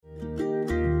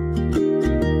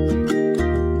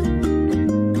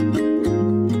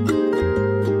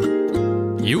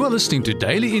listening to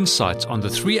Daily Insights on the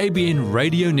 3ABN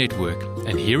Radio Network,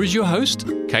 and here is your host,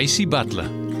 Casey Butler.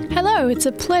 Hello, it's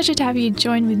a pleasure to have you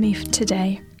join with me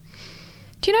today.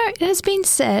 Do you know, it has been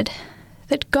said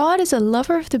that God is a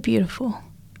lover of the beautiful,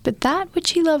 but that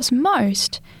which he loves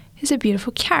most is a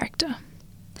beautiful character.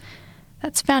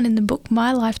 That's found in the book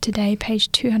My Life Today,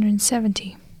 page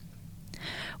 270.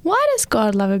 Why does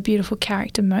God love a beautiful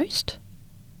character most?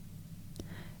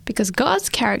 Because God's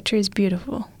character is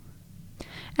beautiful.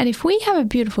 And if we have a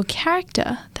beautiful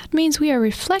character, that means we are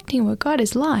reflecting what God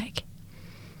is like.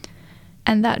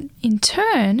 And that, in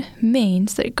turn,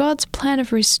 means that God's plan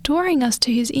of restoring us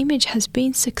to his image has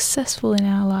been successful in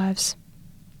our lives.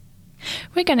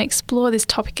 We're going to explore this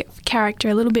topic of character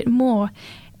a little bit more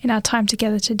in our time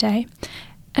together today.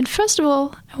 And first of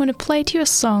all, I want to play to you a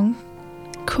song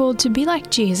called To Be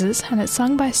Like Jesus, and it's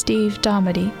sung by Steve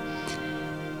Darmody.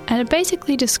 And it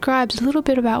basically describes a little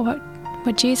bit about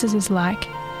what Jesus is like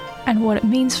and what it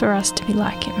means for us to be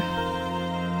like him.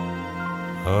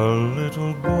 A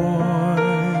little boy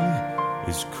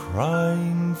is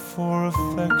crying for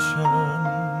affection.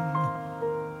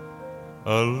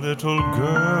 A little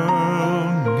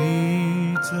girl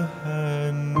needs a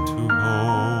hand to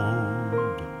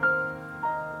hold.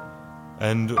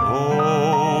 And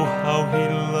oh, how he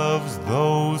loves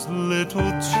those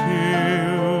little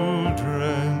children.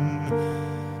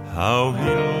 How he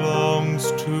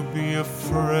longs to be a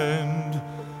friend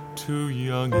to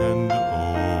young and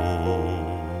old.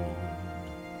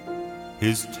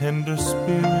 His tender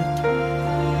spirit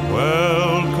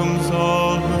welcomes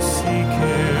all who seek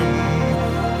him.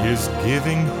 His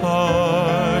giving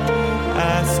heart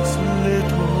asks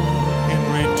little in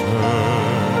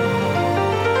return.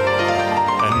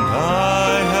 And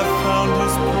I have found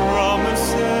his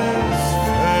promises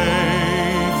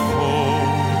faithful.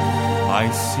 I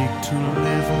seek to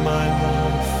live my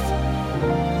life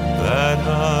that I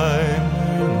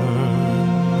may learn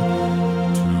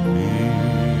to be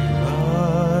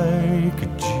like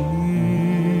Jesus,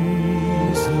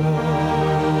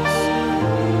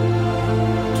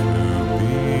 to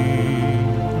be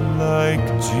like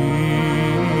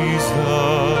Jesus,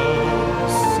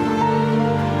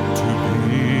 to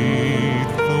be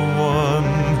the one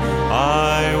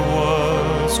I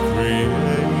was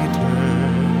created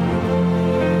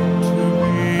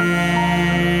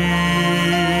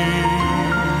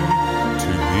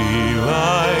to be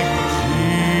like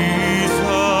Jesus,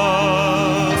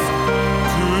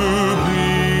 to be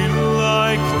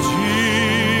like Jesus.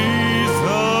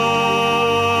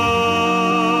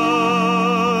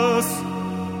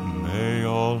 May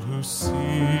all who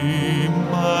see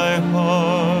my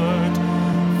heart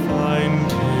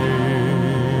find him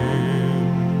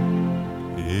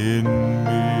in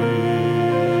me.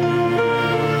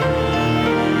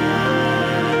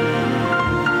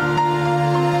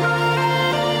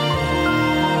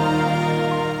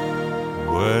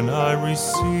 When I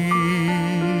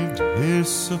received his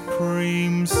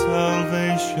supreme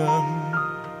salvation,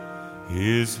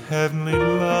 his heavenly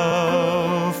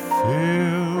love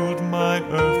filled my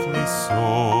earthly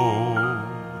soul,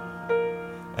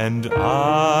 and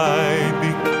I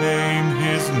became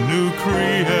his new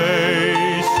creation.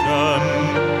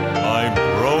 My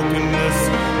brokenness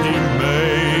he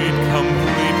made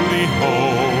completely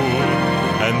whole,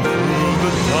 and through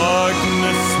the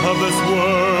darkness of this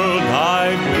world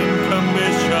I've been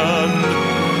commissioned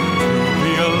to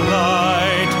be a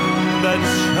light that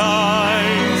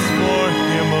shines for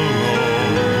him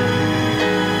alone,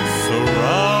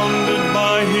 surrounded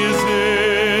by his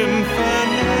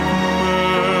infinite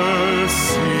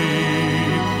mercy.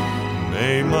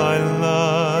 May my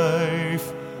life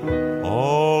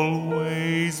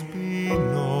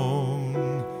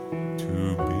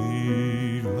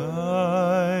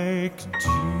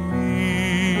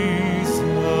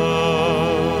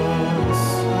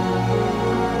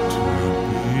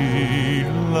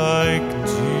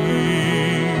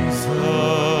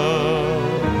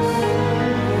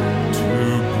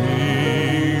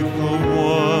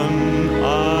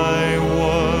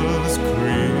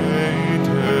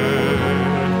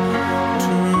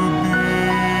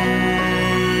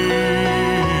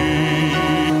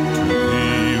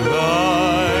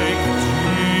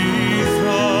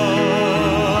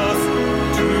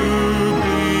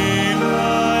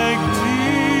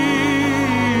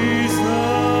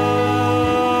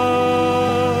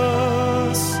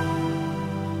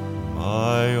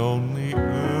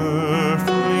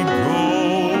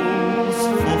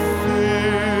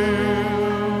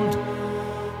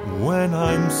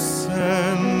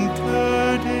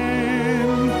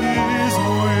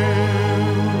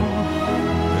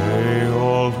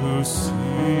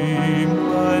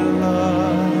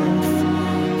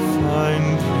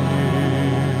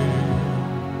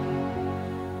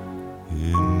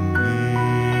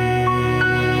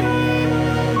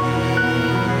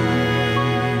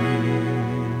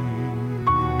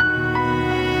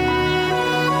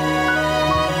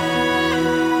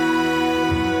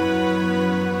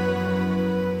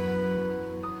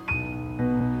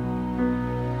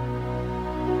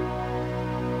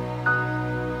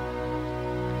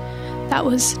That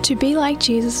was To Be Like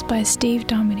Jesus by Steve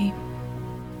Darmody.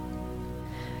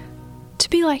 To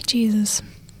be like Jesus.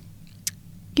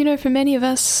 You know, for many of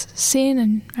us, sin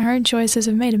and our own choices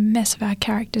have made a mess of our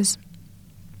characters.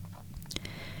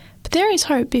 But there is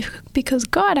hope because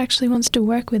God actually wants to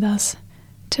work with us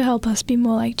to help us be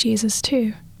more like Jesus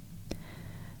too.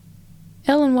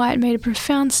 Ellen White made a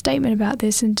profound statement about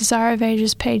this in Desire of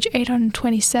Ages, page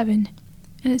 827,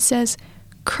 and it says,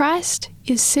 "Christ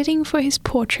is sitting for his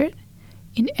portrait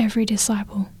in every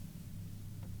disciple."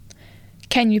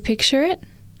 Can you picture it?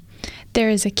 There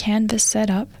is a canvas set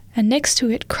up, and next to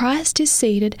it Christ is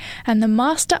seated, and the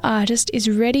master artist is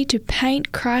ready to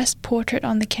paint Christ's portrait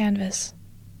on the canvas.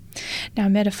 Now,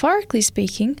 metaphorically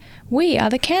speaking, we are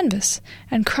the canvas,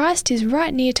 and Christ is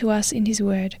right near to us in his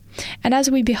word. And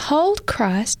as we behold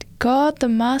Christ, God, the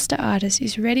master artist,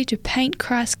 is ready to paint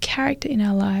Christ's character in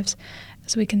our lives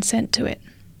as we consent to it.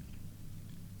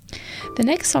 The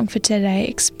next song for today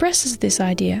expresses this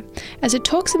idea as it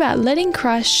talks about letting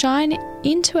Christ shine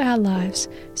into our lives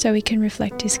so we can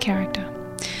reflect his character.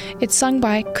 It's sung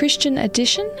by Christian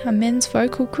Edition, a men's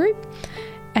vocal group,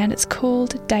 and it's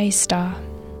called Day Star.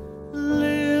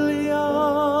 Lily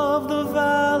of the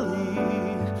valley,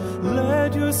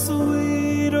 let your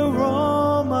sweet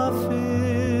aroma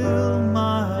fill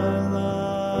my life.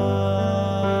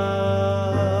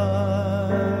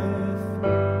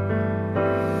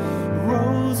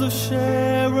 Rose of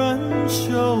Sharon,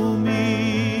 show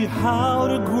me how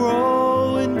to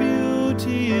grow in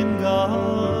beauty in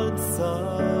God's sight.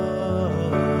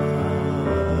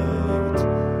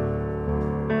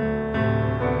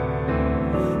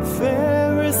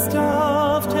 Fairest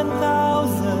of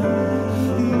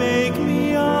 10,000, make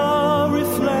me a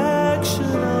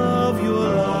reflection of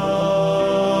your light.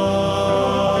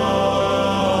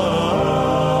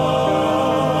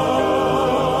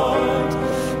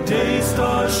 Day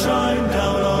star, shine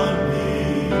down on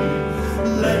me.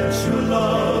 Let your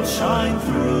love shine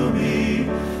through me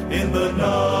in the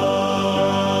night.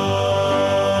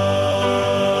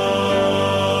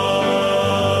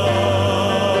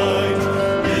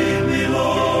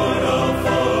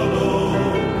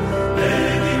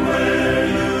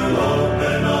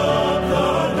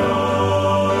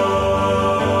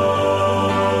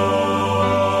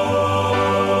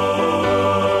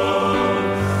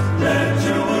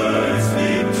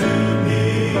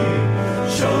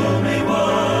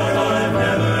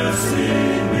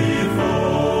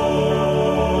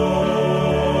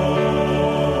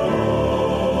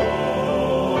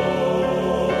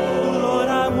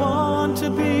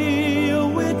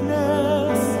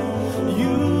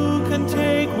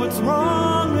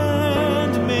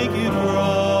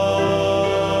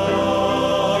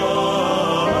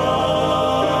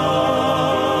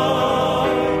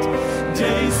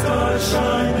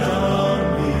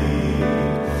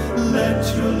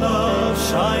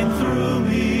 Shine through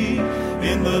me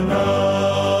in the night.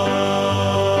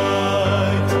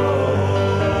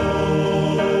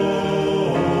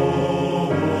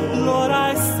 Lord,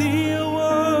 I see a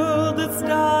world that's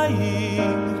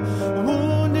dying,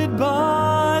 wounded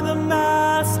by the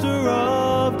master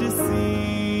of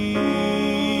deceit,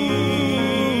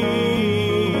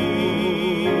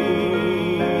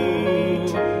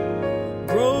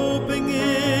 groping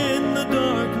in the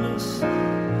darkness,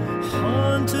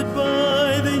 haunted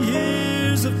by the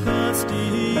years of past defeat.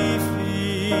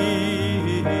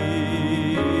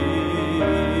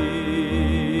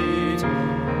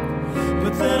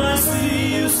 But then I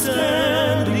see you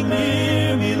standing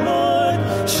near me, Lord,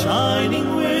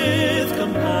 shining with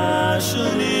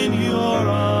compassion in your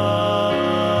eyes.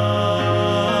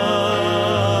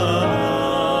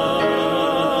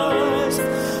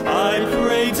 I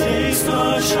pray, day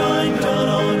star, shine down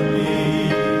on me.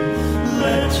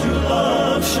 Let your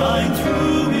love shine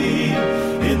through me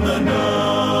in the night.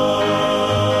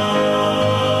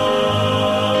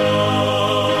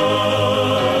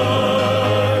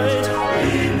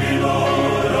 Lead me,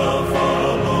 Lord, I'll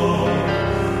follow.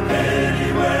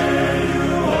 Anywhere you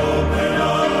open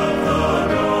up the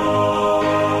door.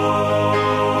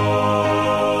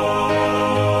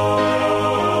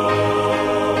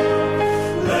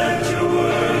 Let your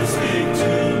word speak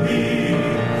to me.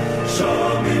 Show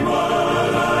me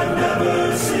what I've never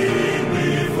seen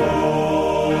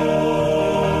before.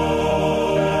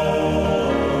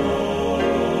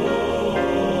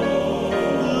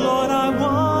 Lord, I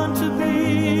want to be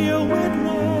a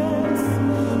witness.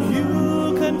 You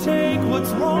can take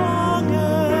what's wrong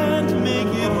and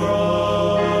make it right.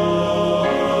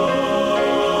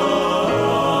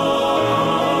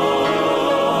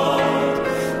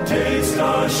 Day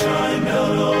star, shine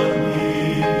down on me.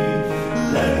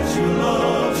 Let your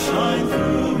love shine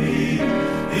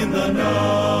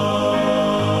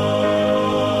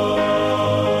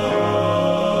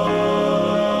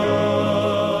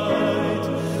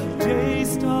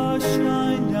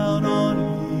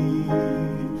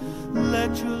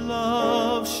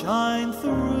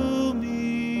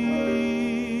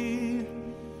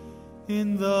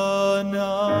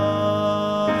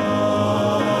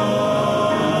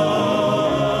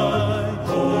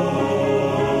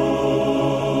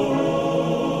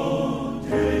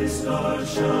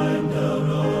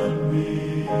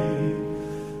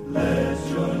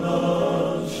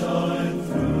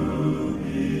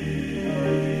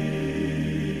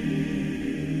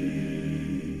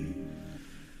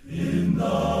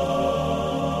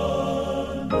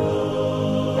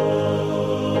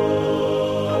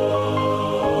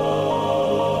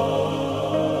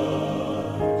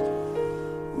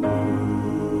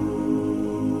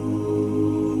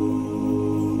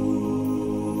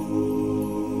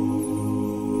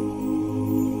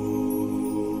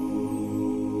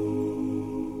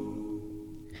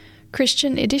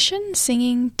Christian edition,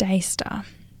 singing Daystar.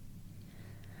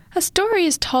 A story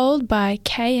is told by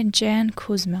Kay and Jan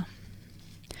Kuzma.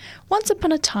 Once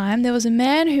upon a time there was a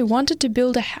man who wanted to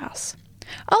build a house.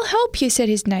 "I'll help you," said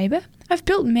his neighbour. "I've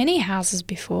built many houses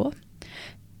before."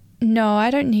 "No,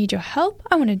 I don't need your help.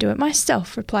 I want to do it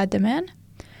myself," replied the man.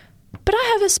 "But I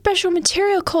have a special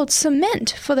material called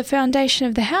cement for the foundation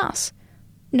of the house.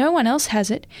 No one else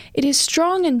has it. It is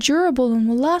strong and durable and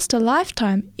will last a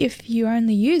lifetime if you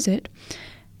only use it.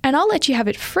 And I'll let you have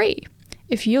it free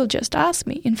if you'll just ask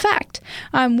me. In fact,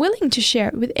 I'm willing to share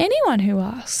it with anyone who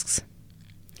asks."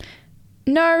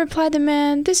 "No," replied the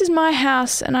man, "this is my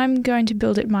house and I'm going to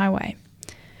build it my way."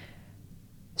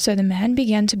 So the man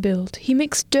began to build. He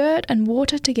mixed dirt and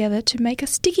water together to make a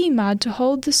sticky mud to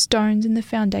hold the stones in the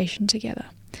foundation together.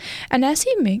 And as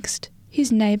he mixed,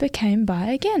 his neighbour came by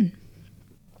again.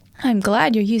 "I'm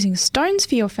glad you're using stones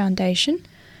for your foundation.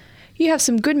 You have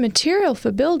some good material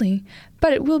for building,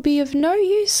 but it will be of no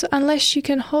use unless you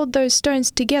can hold those stones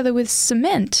together with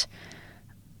cement.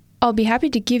 I'll be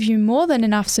happy to give you more than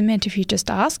enough cement if you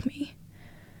just ask me."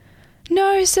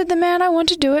 "No," said the man, "I want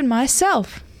to do it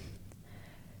myself."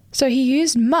 So he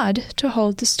used mud to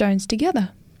hold the stones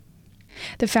together.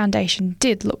 The foundation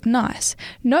did look nice.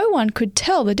 No one could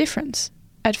tell the difference.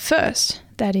 At first,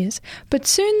 that is, but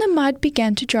soon the mud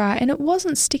began to dry and it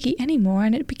wasn't sticky anymore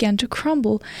and it began to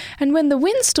crumble, and when the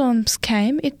windstorms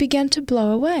came it began to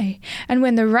blow away, and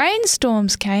when the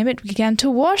rainstorms came it began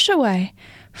to wash away.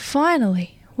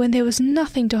 Finally, when there was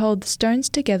nothing to hold the stones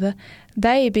together,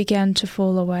 they began to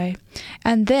fall away,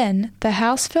 and then the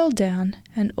house fell down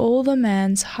and all the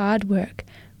man's hard work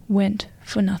went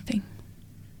for nothing.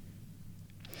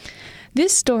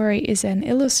 This story is an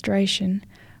illustration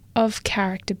of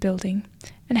character building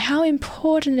and how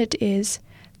important it is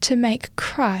to make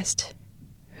Christ,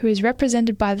 who is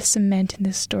represented by the cement in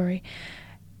this story,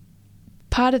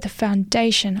 part of the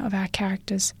foundation of our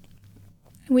characters.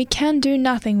 We can do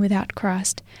nothing without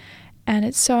Christ, and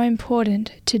it's so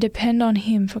important to depend on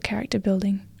Him for character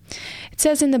building. It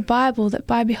says in the Bible that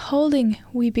by beholding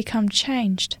we become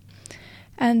changed.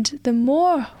 And the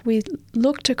more we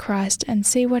look to Christ and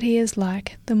see what He is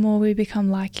like, the more we become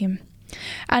like Him.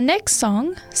 Our next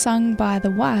song, sung by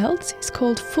the Wilds, is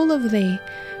called Full of Thee,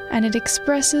 and it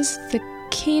expresses the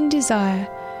keen desire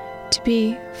to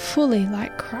be fully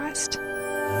like Christ.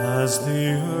 As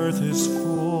the earth is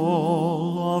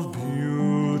full of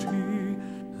beauty,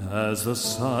 as the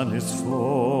sun is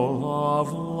full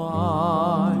of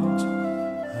light,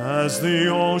 as the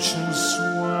oceans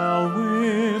swell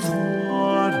with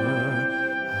water,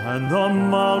 and the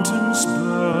mountains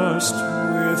burst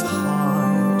with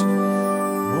height,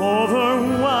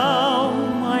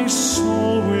 overwhelm my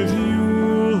soul with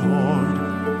you, Lord,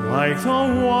 like the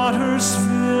waters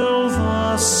fill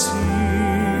the sea.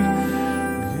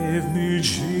 Give me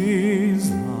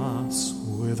Jesus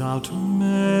without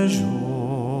measure,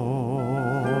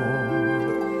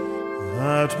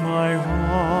 that my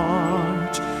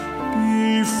heart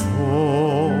be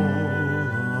full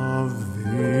of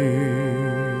Thee.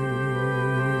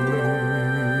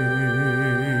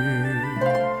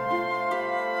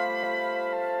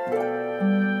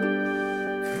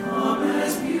 Come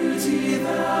as beauty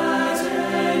that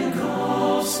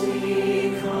engulfs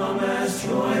me, come as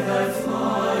joy that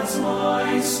floods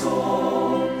my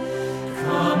soul,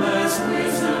 come as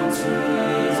wisdom to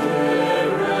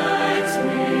direct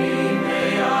me,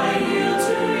 may I yield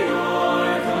to your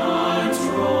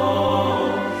control.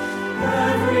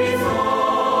 Every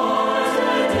thought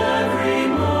and every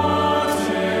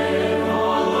motive,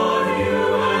 all of you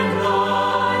and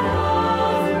none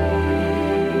of me.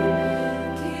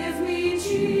 Give me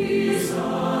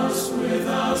Jesus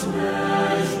without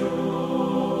measure,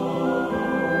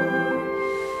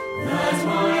 that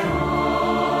my heart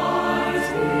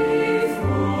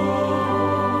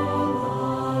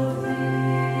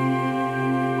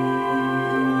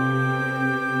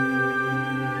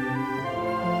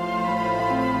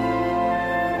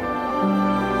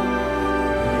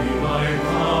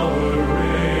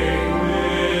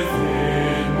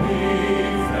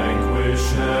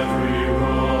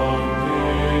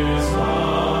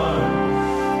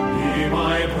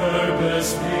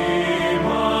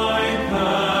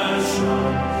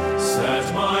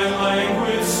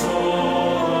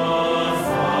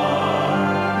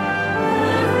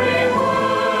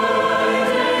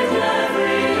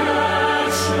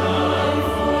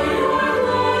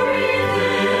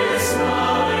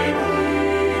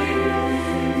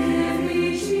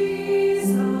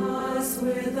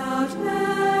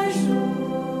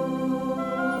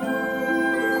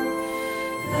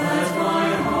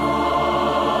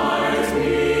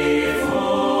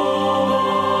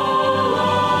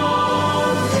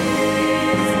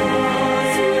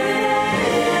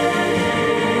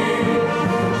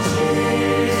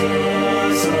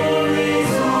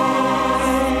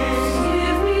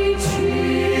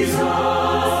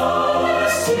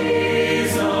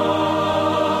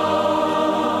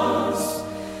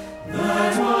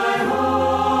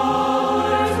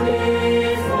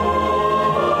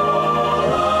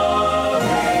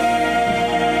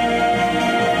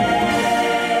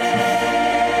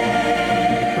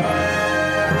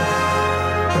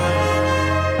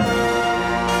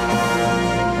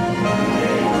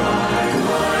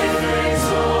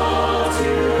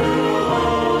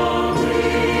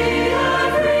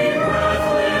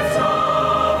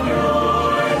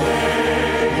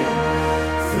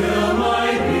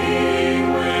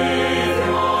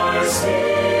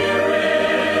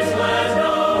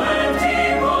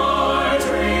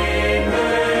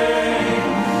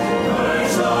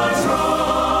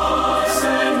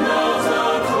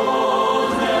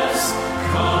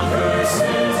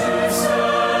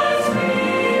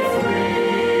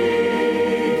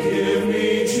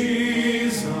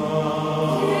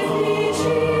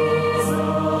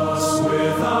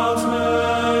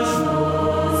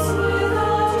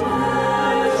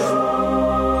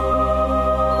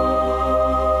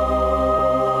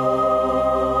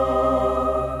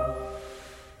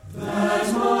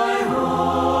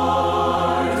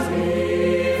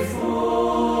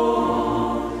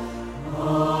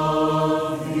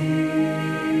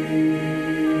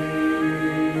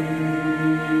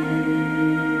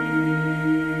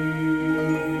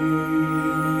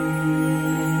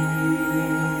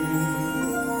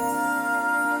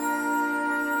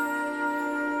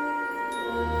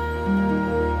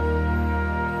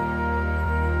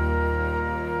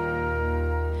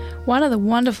One of the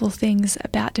wonderful things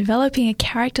about developing a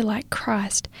character like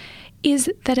Christ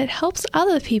is that it helps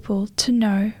other people to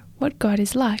know what God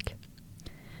is like.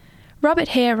 Robert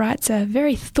Hare writes a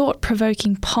very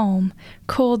thought-provoking poem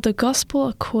called The Gospel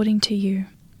According to You.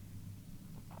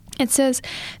 It says,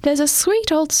 "There's a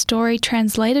sweet old story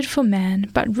translated for man,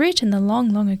 but written the long,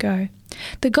 long ago.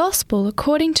 The Gospel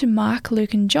according to Mark,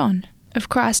 Luke and John, of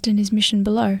Christ and his mission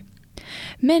below.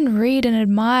 Men read and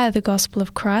admire the Gospel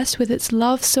of Christ with its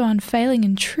love so unfailing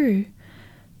and true.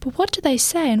 But what do they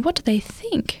say and what do they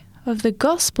think of the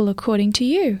Gospel according to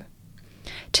you?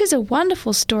 'Tis a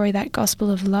wonderful story, that gospel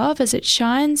of love, as it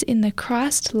shines in the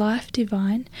Christ life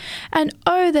divine, and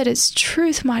oh, that its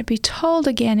truth might be told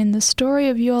again in the story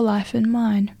of your life and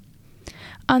mine.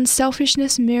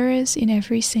 Unselfishness mirrors in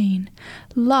every scene,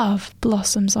 love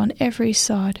blossoms on every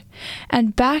sod,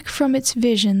 and back from its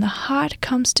vision the heart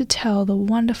comes to tell the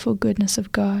wonderful goodness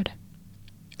of God.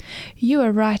 You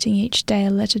are writing each day a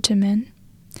letter to men.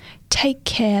 Take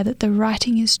care that the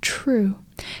writing is true.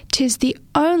 'Tis the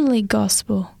only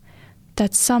gospel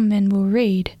that some men will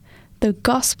read, the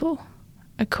gospel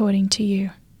according to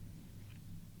you."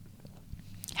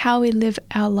 How we live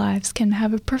our lives can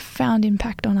have a profound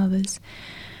impact on others.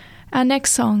 Our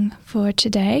next song for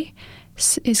today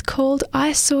is called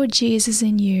I Saw Jesus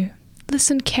in You.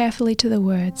 Listen carefully to the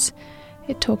words.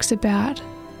 It talks about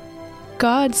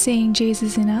God seeing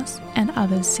Jesus in us and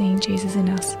others seeing Jesus in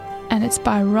us. And it's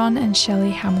by Ron and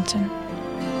Shelley Hamilton.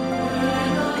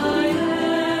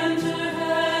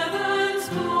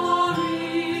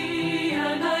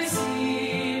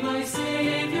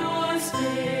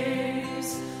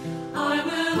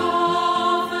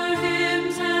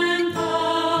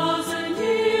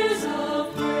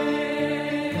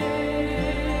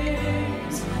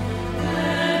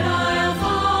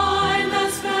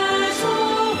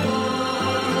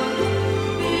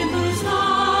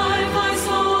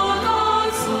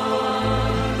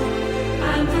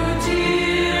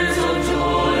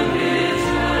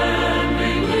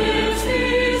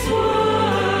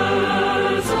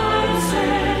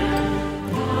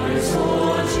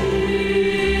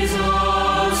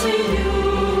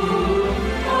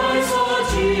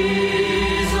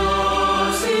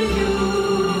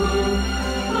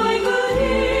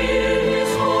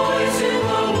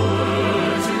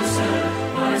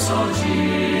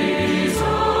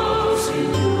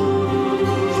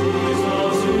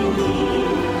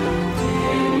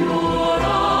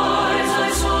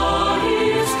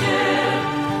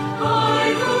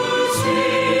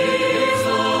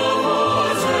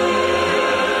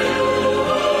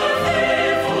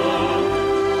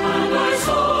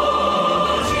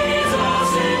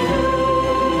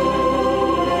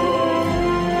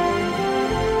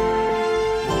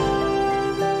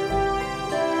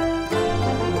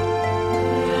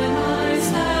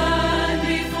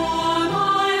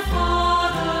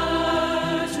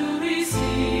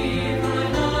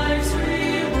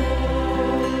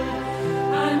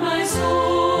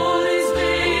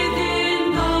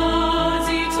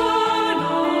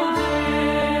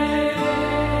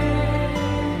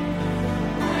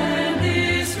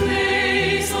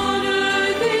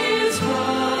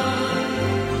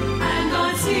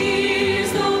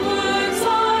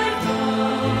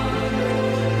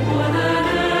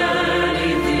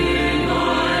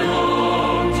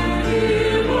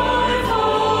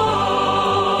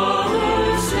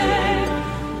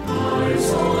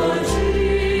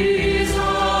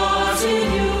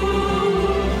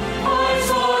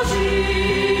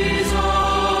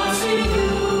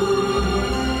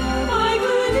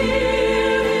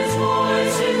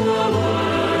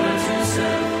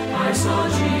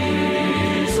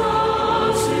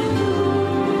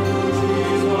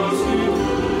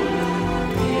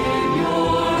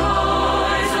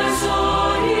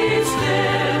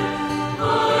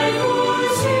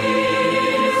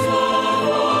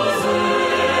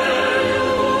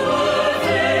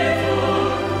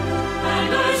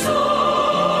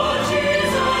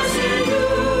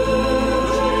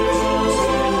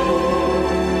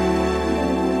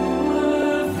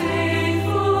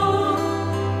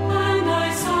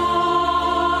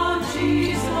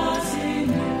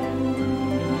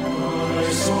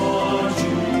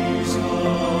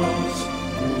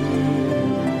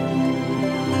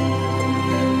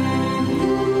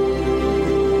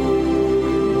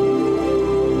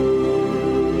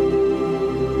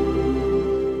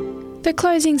 The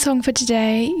closing song for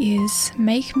today is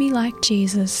Make Me Like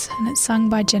Jesus, and it's sung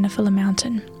by Jennifer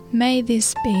Lamountain. May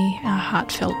this be our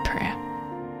heartfelt prayer.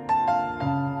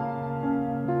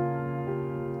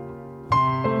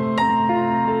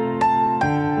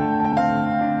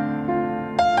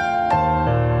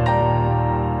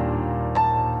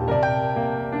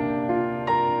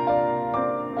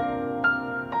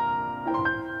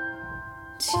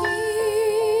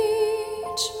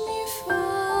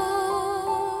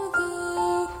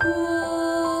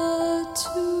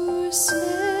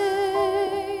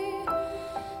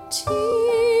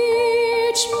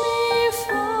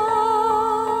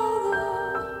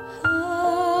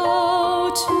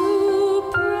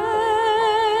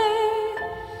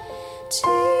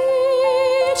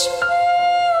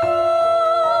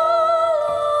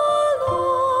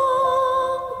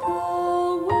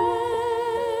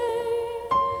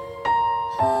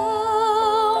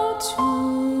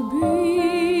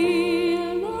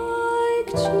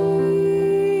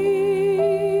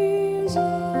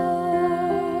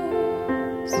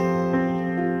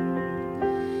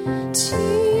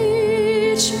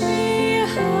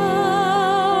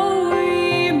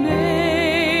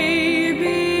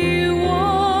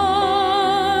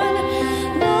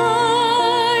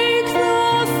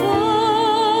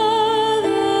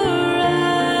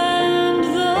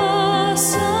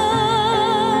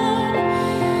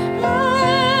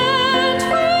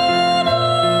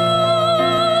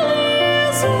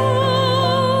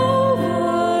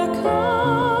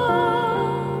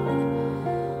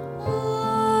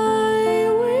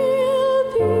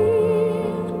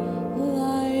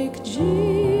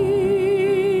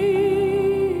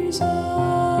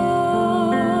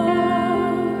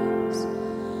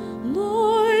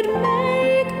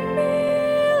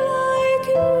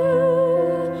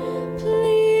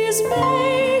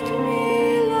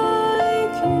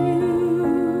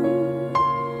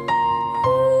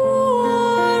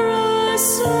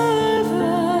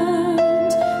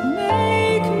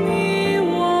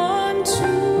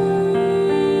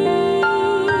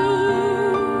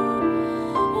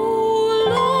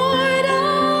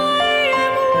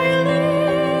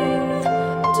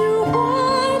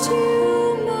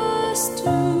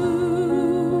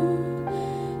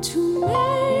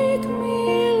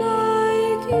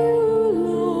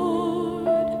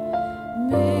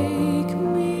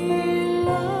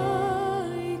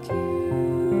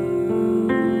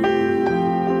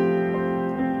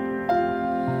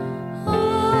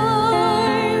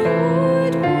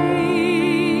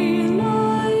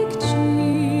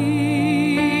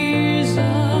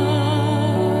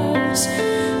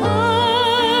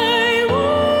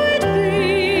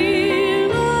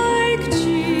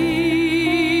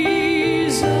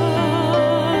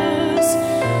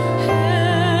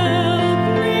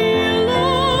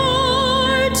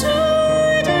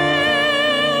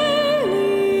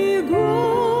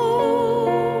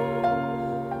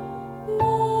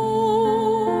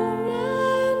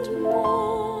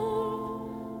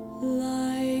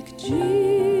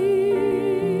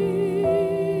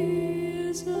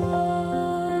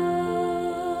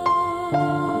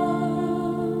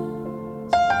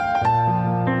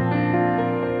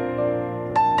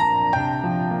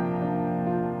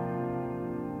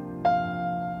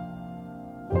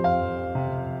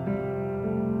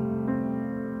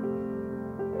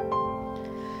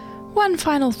 One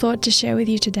final thought to share with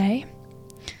you today.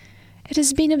 It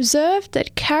has been observed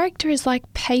that character is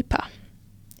like paper.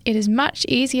 It is much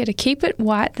easier to keep it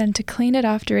white than to clean it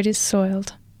after it is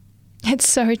soiled. It's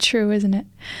so true, isn't it?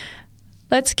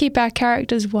 Let's keep our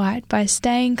characters white by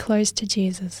staying close to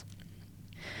Jesus.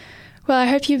 Well, I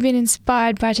hope you've been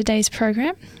inspired by today's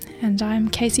program, and I'm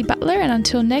Casey Butler, and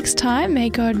until next time, may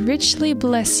God richly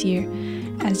bless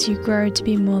you as you grow to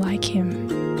be more like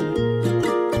Him.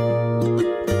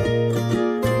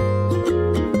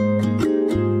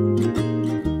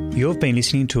 You've been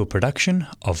listening to a production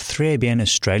of 3ABN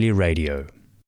Australia Radio.